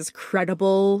as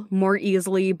credible more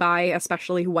easily by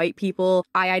especially white people.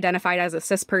 I identified as a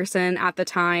cis person at the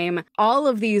time. All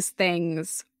of these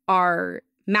things are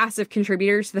massive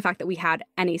contributors to the fact that we had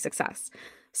any success.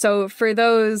 So for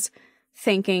those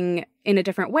thinking in a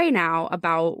different way now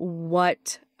about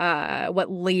what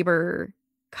labor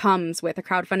comes with a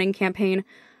crowdfunding campaign,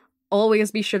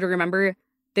 always be sure to remember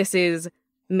this is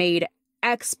made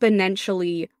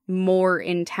exponentially more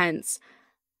intense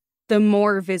the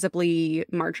more visibly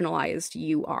marginalized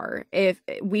you are. If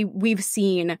we've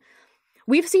seen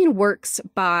works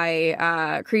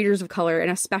by creators of color,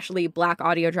 and especially Black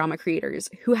audio drama creators,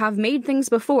 who have made things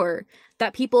before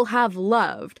that people have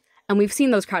loved, and we've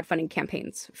seen those crowdfunding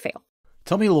campaigns fail.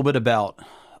 Tell me a little bit about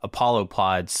Apollo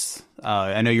Pods.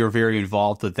 I know you're very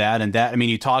involved with that, and that, I mean,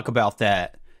 you talk about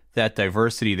that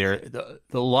diversity there. The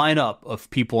lineup of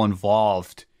people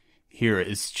involved here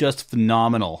is just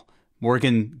phenomenal.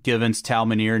 Morgan Givens, Tal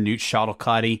Minear, Newt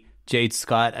Shuttlecotty, Jade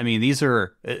Scott. I mean, these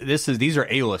are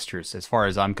A-listers as far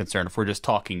as I'm concerned, if we're just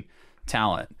talking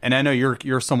talent. And I know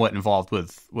you're somewhat involved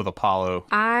with Apollo.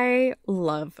 I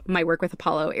love my work with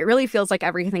Apollo. It really feels like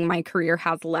everything my career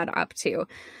has led up to.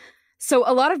 So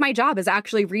a lot of my job is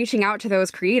actually reaching out to those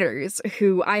creators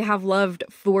who I have loved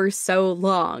for so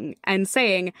long and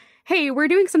saying, hey, we're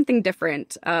doing something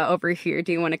different over here.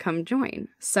 Do you want to come join?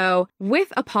 So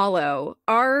with Apollo,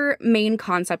 our main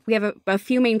concept, we have a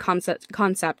few main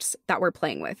concepts that we're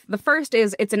playing with. The first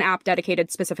is it's an app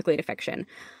dedicated specifically to fiction.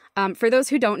 For those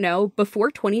who don't know, before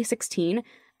 2016,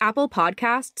 Apple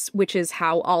Podcasts, which is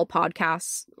how all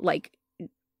podcasts like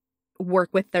work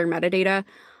with their metadata,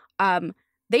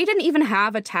 they didn't even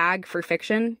have a tag for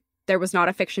fiction. There was not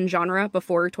a fiction genre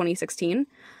before 2016.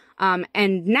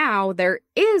 And now there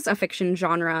is a fiction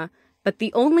genre, but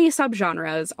the only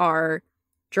subgenres are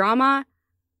drama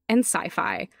and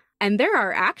sci-fi. And there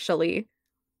are actually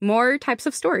more types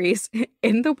of stories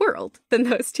in the world than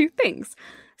those two things.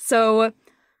 So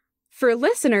for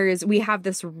listeners, we have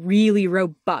this really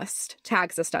robust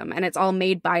tag system, and it's all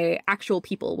made by actual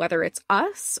people, whether it's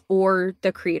us or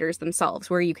the creators themselves,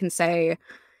 where you can say,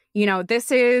 you know,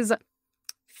 this is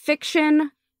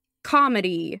fiction,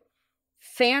 comedy,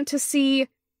 fantasy,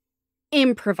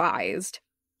 improvised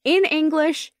in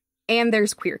English, and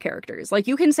there's queer characters. Like,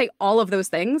 you can say all of those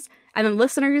things, and then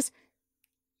listeners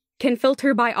can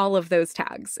filter by all of those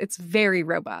tags. It's very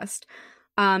robust.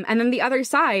 And then the other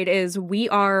side is we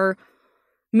are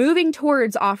moving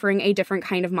towards offering a different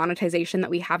kind of monetization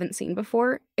that we haven't seen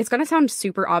before. It's going to sound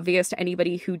super obvious to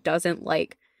anybody who doesn't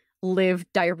like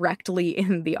live directly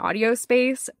in the audio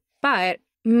space, but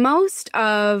most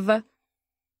of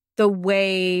the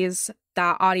ways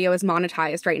that audio is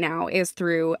monetized right now is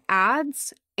through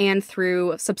ads and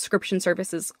through subscription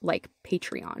services like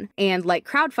Patreon. And like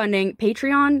crowdfunding,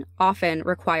 Patreon often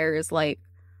requires like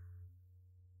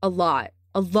a lot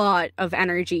of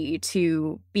energy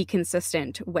to be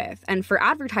consistent with. And for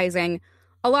advertising,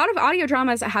 a lot of audio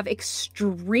dramas have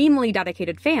extremely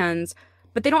dedicated fans,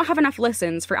 but they don't have enough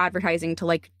listens for advertising to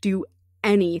like do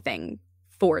anything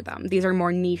for them. These are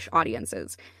more niche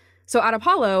audiences. So at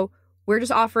Apollo, we're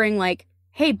just offering like,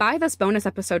 hey, buy this bonus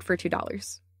episode for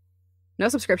 $2. No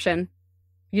subscription.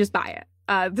 You just buy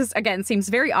it. This, again, seems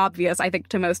very obvious, I think,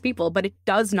 to most people, but it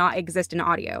does not exist in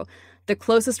audio. The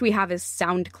closest we have is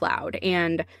SoundCloud.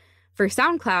 And for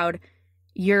SoundCloud,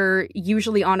 you're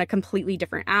usually on a completely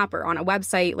different app or on a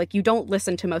website. Like, you don't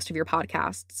listen to most of your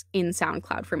podcasts in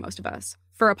SoundCloud for most of us.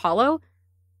 For Apollo,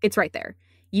 it's right there.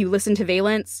 You listen to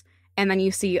Valence, and then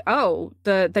you see, oh,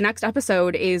 the next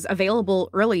episode is available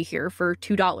early here for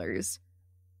 $2.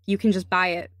 You can just buy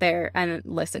it there and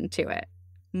listen to it.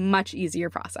 Much easier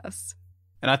process.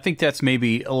 And I think that's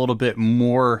maybe a little bit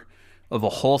more of a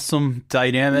wholesome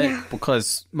dynamic,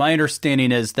 because my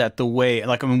understanding is that the way,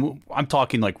 like, I mean, I'm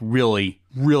talking like really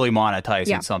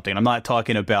monetizing something. I'm not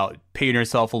talking about paying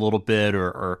yourself a little bit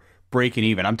or breaking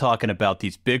even. I'm talking about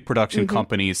these big production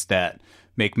companies that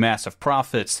make massive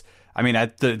profits. I mean,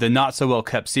 the not so well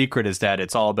kept secret is that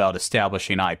it's all about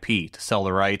establishing IP to sell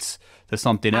the rights to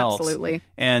something else. Absolutely.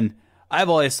 And I've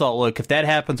always thought, look, if that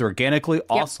happens organically,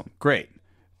 awesome, great.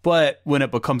 But when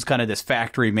it becomes kind of this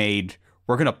factory made,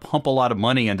 we're going to pump a lot of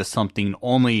money into something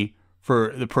only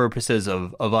for the purposes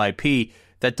of IP,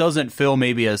 that doesn't feel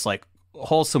maybe as like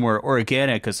wholesome or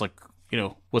organic as like, you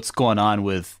know, what's going on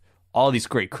with all these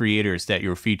great creators that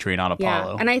you're featuring on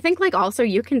Apollo. Yeah. And I think like also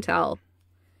you can tell.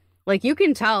 Like, you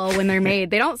can tell when they're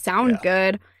made. They don't sound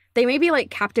good. They may be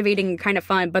like captivating and kind of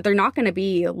fun, but they're not going to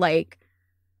be like,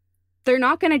 they're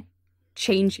not going to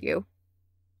change you.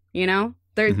 You know?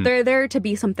 They're there to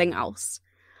be something else.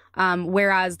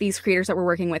 Whereas these creators that we're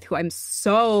working with, who I'm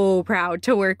so proud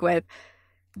to work with,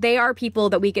 they are people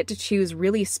that we get to choose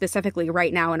really specifically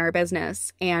right now in our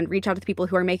business and reach out to the people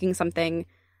who are making something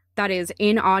that is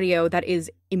in audio, that is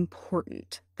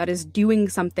important, that is doing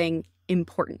something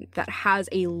important, that has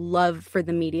a love for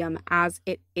the medium as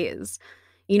it is.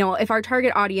 You know, if our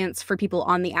target audience for people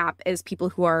on the app is people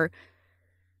who are,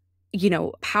 you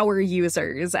know, power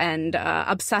users and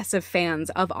obsessive fans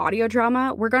of audio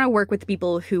drama, we're going to work with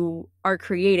people who are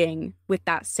creating with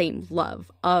that same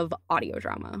love of audio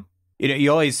drama. You know,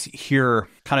 you always hear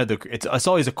kind of it's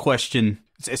always a question.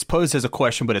 It's posed as a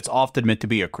question, but it's often meant to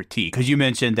be a critique. Because you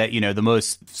mentioned that, you know,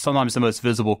 sometimes the most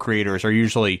visible creators are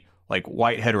usually like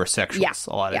white heterosexuals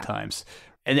a lot of times.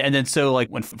 And then so like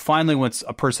once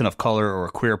a person of color or a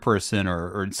queer person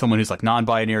or someone who's like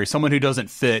non-binary, someone who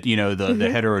doesn't fit, you know, the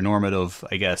heteronormative,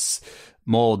 I guess,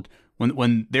 mold,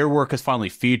 when their work is finally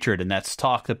featured and that's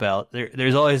talked about,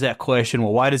 there's always that question,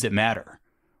 well, why does it matter?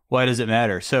 Why does it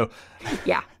matter? So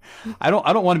yeah, I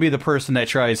don't want to be the person that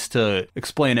tries to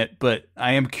explain it, but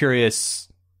I am curious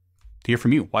to hear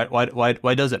from you. Why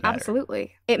does it matter?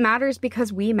 Absolutely. It matters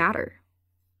because we matter.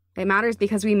 It matters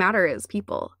because we matter as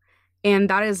people. And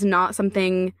that is not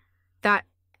something that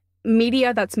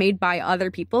media that's made by other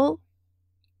people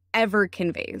ever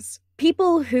conveys.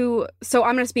 People who, so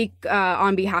I'm going to speak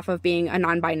on behalf of being a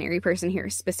non-binary person here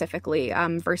specifically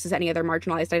versus any other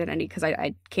marginalized identity, because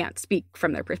I can't speak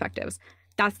from their perspectives.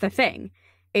 That's the thing,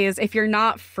 is if you're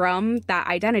not from that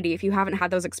identity, if you haven't had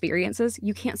those experiences,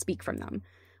 you can't speak from them.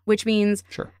 Which means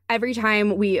every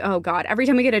time we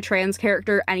get a trans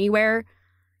character anywhere,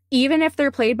 even if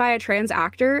they're played by a trans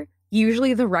actor,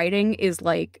 usually the writing is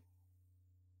like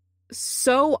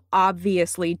so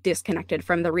obviously disconnected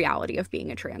from the reality of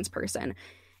being a trans person.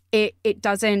 It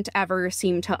doesn't ever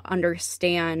seem to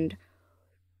understand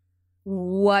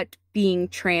what being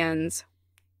trans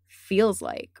feels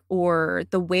like, or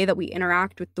the way that we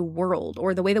interact with the world,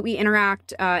 or the way that we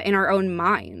interact in our own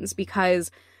minds.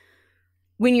 Because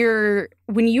when you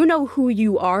know who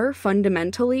you are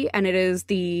fundamentally, and it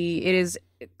is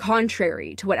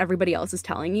contrary to what everybody else is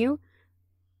telling you,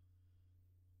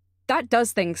 that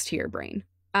does things to your brain.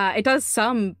 It does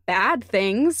some bad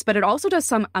things, but it also does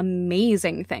some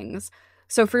amazing things.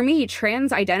 So for me,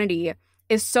 trans identity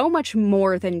is so much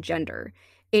more than gender.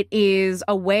 It is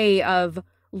a way of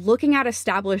looking at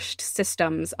established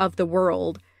systems of the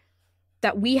world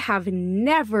that we have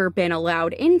never been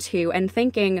allowed into and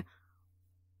thinking,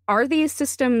 are these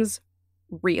systems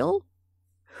real?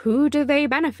 Who do they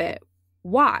benefit?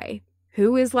 Why?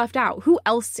 Who is left out? Who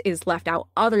else is left out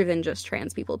other than just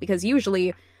trans people? Because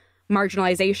usually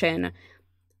marginalization,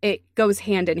 it goes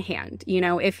hand in hand. You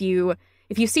know, if you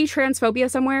if you see transphobia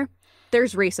somewhere,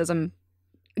 there's racism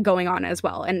going on as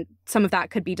well. And some of that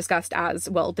could be discussed as,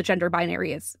 well, the gender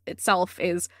binary itself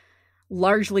is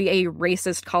largely a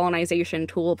racist colonization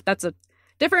tool. But that's a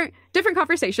different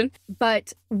conversation.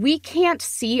 But we can't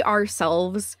see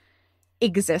ourselves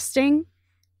existing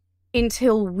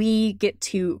until we get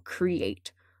to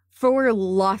create. For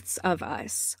lots of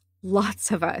us,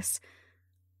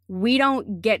 we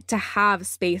don't get to have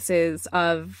spaces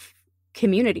of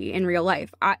community in real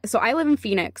life. So I live in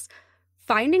Phoenix.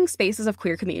 Finding spaces of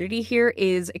queer community here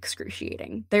is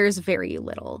excruciating. There's very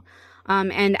little.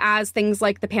 And as things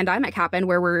like the pandemic happen,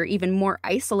 where we're even more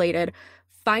isolated,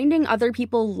 finding other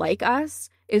people like us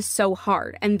is so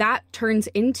hard. And that turns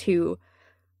into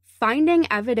finding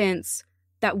evidence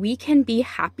that we can be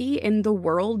happy in the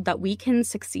world, that we can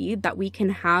succeed, that we can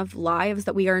have lives,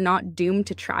 that we are not doomed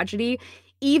to tragedy.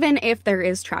 Even if there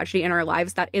is tragedy in our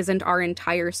lives, that isn't our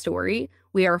entire story.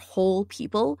 We are whole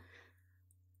people.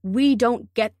 We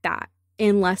don't get that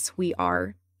unless we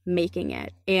are making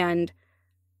it. And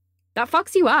that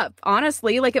fucks you up,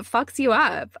 honestly. Like, it fucks you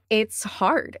up. It's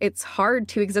hard. It's hard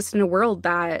to exist in a world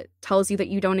that tells you that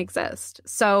you don't exist.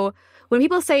 So when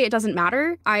people say it doesn't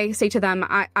matter, I say to them,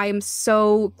 I am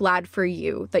so glad for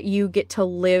you that you get to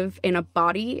live in a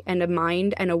body and a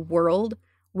mind and a world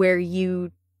where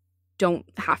you don't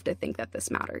have to think that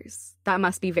this matters. That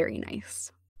must be very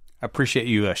nice. I appreciate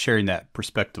you sharing that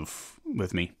perspective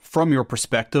with me. From your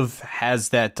perspective, has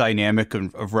that dynamic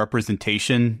of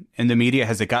representation in the media,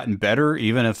 has it gotten better,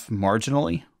 even if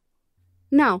marginally?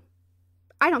 No,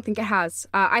 I don't think it has.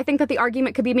 I think that the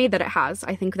argument could be made that it has.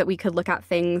 I think that we could look at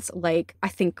things like, I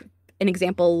think an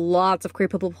example lots of queer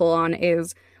people pull on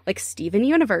is like Steven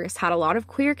Universe had a lot of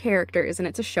queer characters, and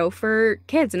it's a show for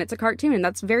kids and it's a cartoon, and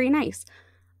that's very nice.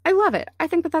 I love it. I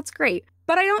think that that's great.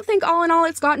 But I don't think all in all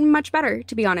it's gotten much better,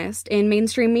 to be honest, in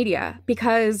mainstream media,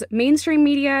 because mainstream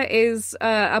media is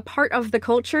a part of the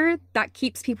culture that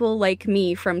keeps people like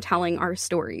me from telling our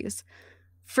stories.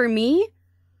 For me,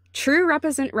 true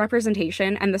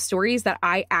representation and the stories that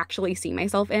I actually see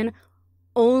myself in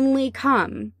only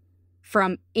come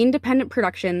from independent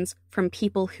productions, from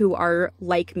people who are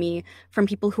like me, from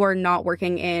people who are not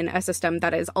working in a system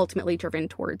that is ultimately driven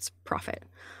towards profit.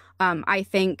 I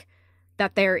think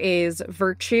that there is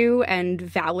virtue and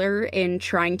valor in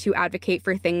trying to advocate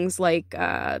for things like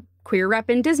queer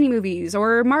rep in Disney movies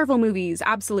or Marvel movies.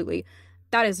 Absolutely.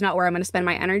 That is not where I'm going to spend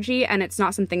my energy, and it's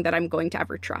not something that I'm going to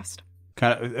ever trust.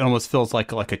 It almost feels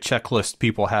like a checklist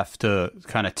people have to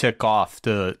kind of tick off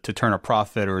to turn a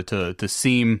profit or to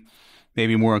seem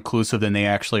maybe more inclusive than they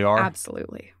actually are.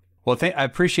 Absolutely. Well, I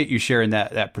appreciate you sharing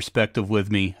that perspective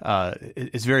with me.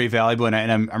 It's very valuable,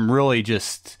 and I'm really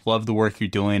just love the work you're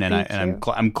doing, and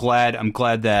I'm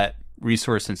glad that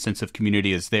resource and sense of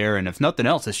community is there. And if nothing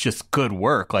else, it's just good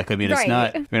work. Like, it's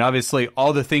not. Obviously,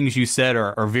 all the things you said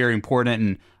are very important,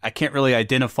 and I can't really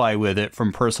identify with it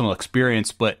from personal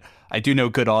experience, but I do know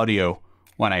good audio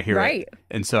when I hear it.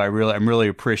 And so I'm really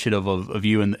appreciative of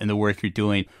you and the work you're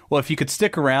doing. Well, if you could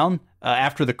stick around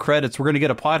after the credits, we're going to get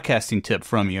a podcasting tip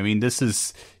from you.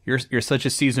 You're such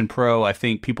a seasoned pro. I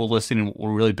think people listening will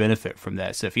really benefit from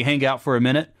that. So if you hang out for a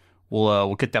minute,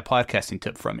 we'll get that podcasting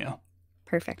tip from you.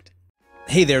 Perfect.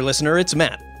 Hey there, listener. It's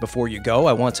Matt. Before you go,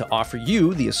 I want to offer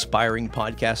you, the aspiring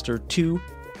podcaster, 2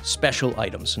 special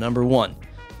items. Number 1,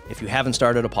 if you haven't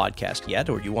started a podcast yet,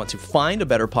 or you want to find a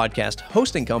better podcast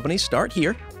hosting company, start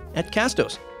here at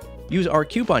Castos. Use our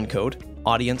coupon code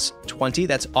audience20,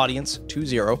 that's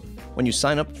audience20, when you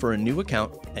sign up for a new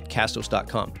account at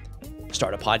castos.com.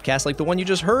 Start a podcast like the one you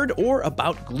just heard, or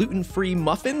about gluten-free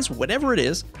muffins, whatever it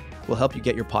is, will help you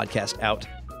get your podcast out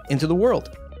into the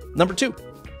world. Number 2,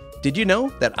 did you know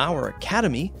that our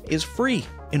academy is free?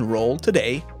 Enroll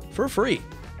today for free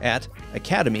at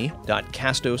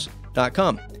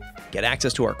academy.castos.com. Get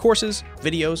access to our courses,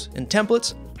 videos, and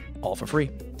templates, all for free.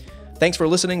 Thanks for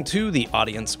listening to the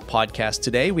Audience Podcast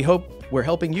today. We hope we're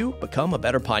helping you become a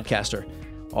better podcaster.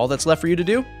 All that's left for you to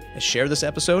do is share this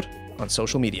episode on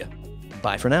social media.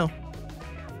 Bye for now.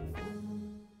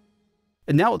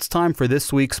 And now it's time for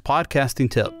this week's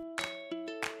podcasting tip.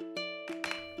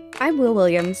 I'm Will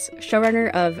Williams,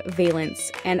 showrunner of Valence,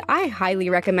 and I highly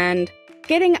recommend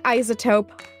getting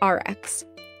iZotope RX.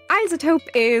 iZotope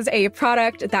is a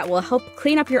product that will help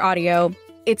clean up your audio.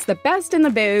 It's the best in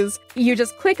the biz. You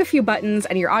just click a few buttons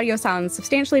and your audio sounds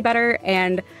substantially better.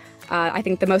 And I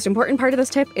think the most important part of this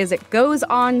tip is it goes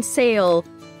on sale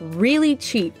really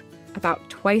cheap about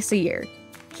twice a year.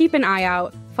 Keep an eye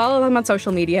out, follow them on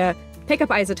social media, pick up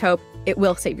iZotope. It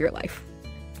will save your life.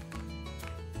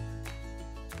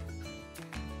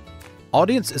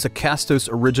 Audience is a Castos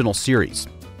original series.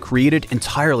 created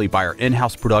entirely by our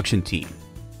in-house production team.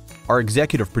 Our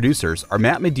executive producers are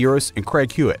Matt Medeiros and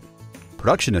Craig Hewitt.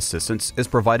 Production assistance is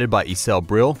provided by Isel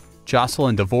Brill,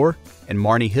 Jocelyn DeVore, and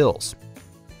Marnie Hills.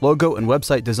 Logo and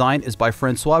website design is by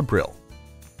Francois Brill.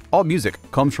 All music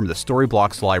comes from the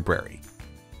Storyblocks library.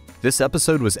 This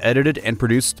episode was edited and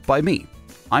produced by me.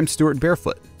 I'm Stuart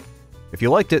Barefoot. If you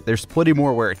liked it, there's plenty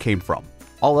more where it came from.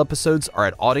 All episodes are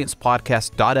at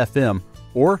audiencepodcast.fm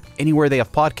or anywhere they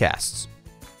have podcasts.